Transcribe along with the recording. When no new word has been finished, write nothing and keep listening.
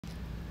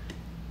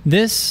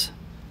This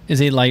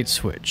is a light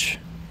switch,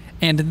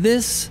 and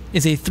this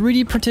is a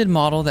 3D printed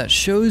model that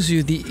shows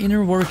you the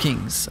inner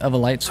workings of a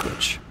light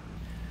switch.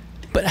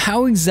 But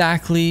how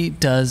exactly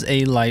does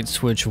a light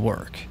switch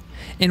work?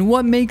 And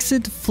what makes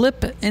it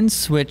flip and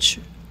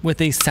switch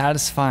with a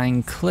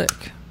satisfying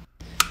click?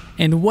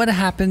 And what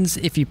happens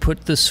if you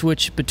put the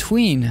switch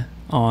between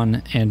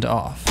on and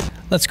off?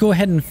 Let's go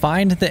ahead and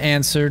find the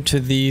answer to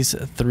these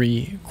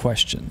three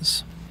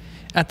questions.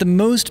 At the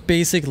most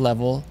basic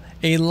level,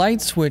 a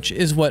light switch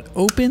is what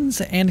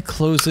opens and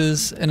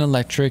closes an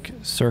electric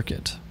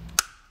circuit.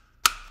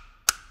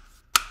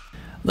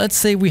 Let's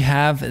say we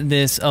have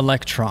this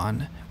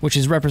electron, which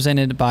is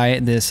represented by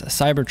this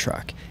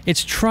Cybertruck.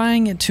 It's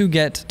trying to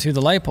get to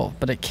the light bulb,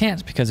 but it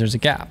can't because there's a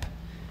gap.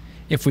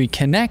 If we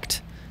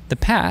connect the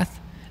path,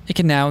 it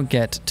can now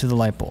get to the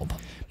light bulb.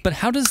 But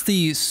how does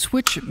the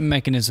switch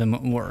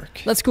mechanism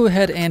work? Let's go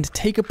ahead and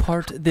take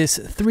apart this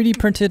 3D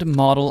printed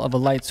model of a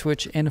light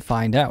switch and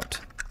find out.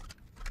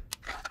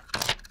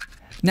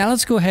 Now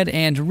let's go ahead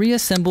and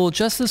reassemble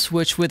just the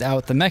switch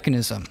without the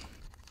mechanism.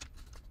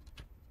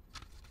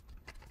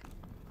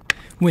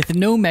 With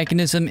no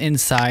mechanism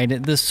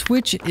inside, the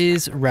switch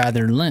is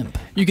rather limp.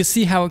 You can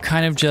see how it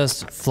kind of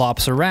just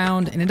flops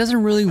around and it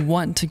doesn't really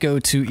want to go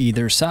to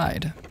either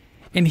side.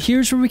 And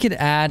here's where we could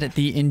add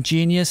the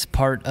ingenious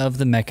part of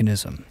the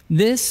mechanism.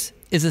 This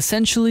is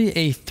essentially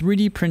a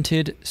 3D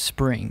printed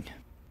spring.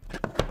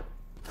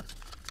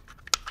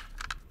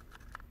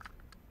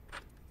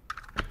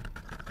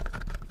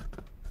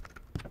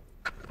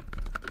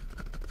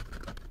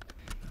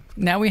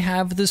 Now we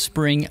have the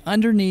spring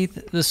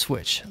underneath the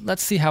switch.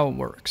 Let's see how it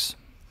works.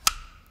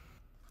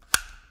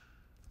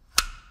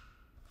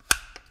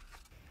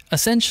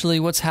 Essentially,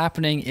 what's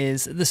happening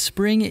is the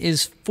spring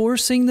is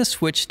forcing the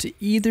switch to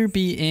either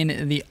be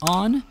in the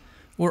on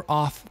or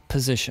off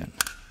position.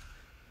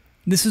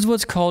 This is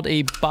what's called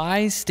a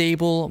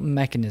bistable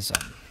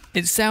mechanism.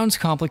 It sounds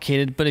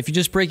complicated, but if you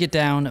just break it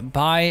down,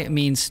 bi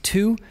means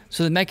two,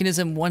 so the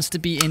mechanism wants to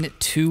be in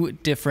two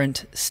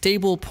different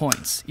stable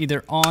points,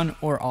 either on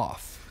or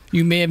off.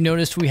 You may have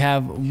noticed we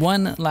have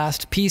one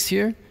last piece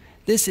here.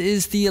 This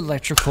is the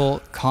electrical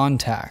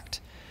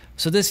contact.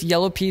 So this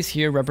yellow piece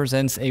here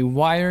represents a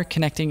wire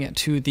connecting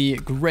to the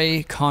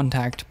gray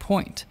contact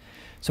point.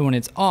 So when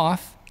it's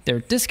off,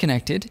 they're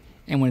disconnected,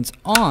 and when it's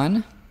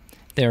on,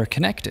 they're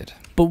connected.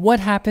 But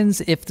what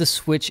happens if the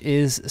switch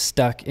is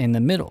stuck in the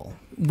middle?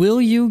 Will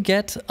you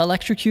get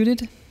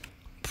electrocuted?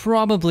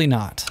 Probably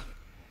not.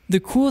 The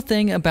cool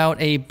thing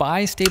about a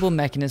bistable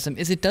mechanism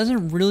is it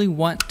doesn't really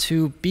want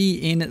to be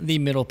in the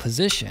middle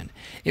position.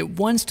 It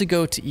wants to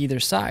go to either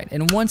side.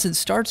 And once it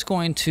starts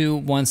going to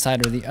one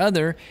side or the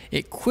other,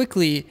 it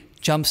quickly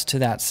jumps to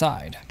that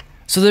side.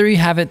 So there you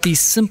have it, the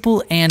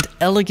simple and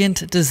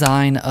elegant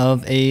design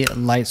of a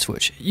light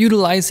switch,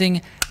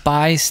 utilizing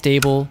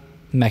bistable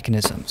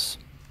mechanisms.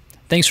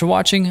 Thanks for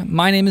watching.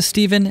 My name is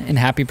Steven, and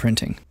happy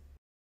printing.